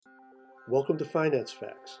Welcome to Finance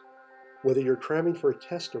Facts. Whether you're cramming for a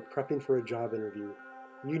test or prepping for a job interview,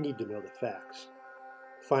 you need to know the facts.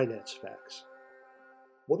 Finance Facts.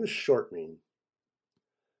 What does short mean?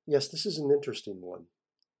 Yes, this is an interesting one.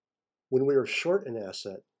 When we are short an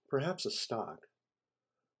asset, perhaps a stock,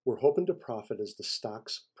 we're hoping to profit as the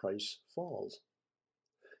stock's price falls.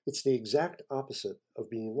 It's the exact opposite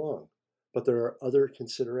of being long, but there are other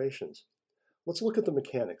considerations. Let's look at the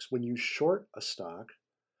mechanics. When you short a stock,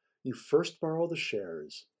 you first borrow the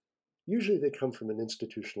shares. Usually they come from an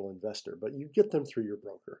institutional investor, but you get them through your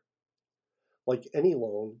broker. Like any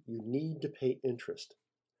loan, you need to pay interest.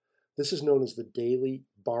 This is known as the daily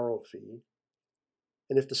borrow fee.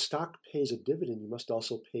 And if the stock pays a dividend, you must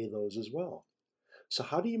also pay those as well. So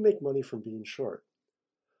how do you make money from being short?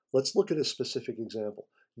 Let's look at a specific example.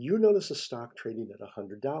 You notice a stock trading at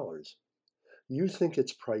 $100. You think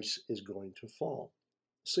its price is going to fall.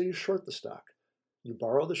 So you short the stock. You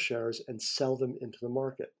borrow the shares and sell them into the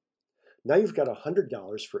market. Now you've got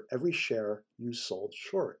 $100 for every share you sold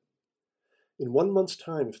short. In 1 month's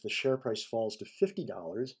time, if the share price falls to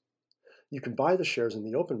 $50, you can buy the shares in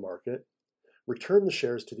the open market, return the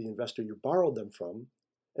shares to the investor you borrowed them from,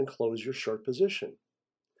 and close your short position.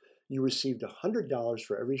 You received $100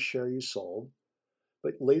 for every share you sold,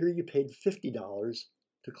 but later you paid $50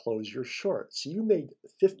 to close your short. So you made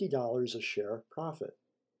 $50 a share profit.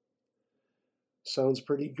 Sounds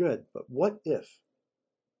pretty good, but what if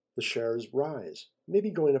the shares rise, maybe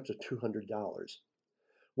going up to $200?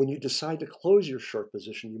 When you decide to close your short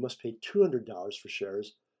position, you must pay $200 for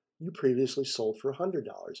shares you previously sold for $100.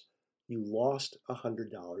 You lost $100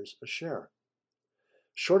 a share.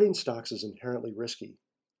 Shorting stocks is inherently risky,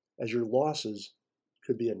 as your losses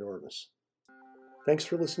could be enormous. Thanks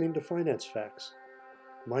for listening to Finance Facts.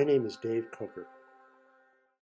 My name is Dave Coker.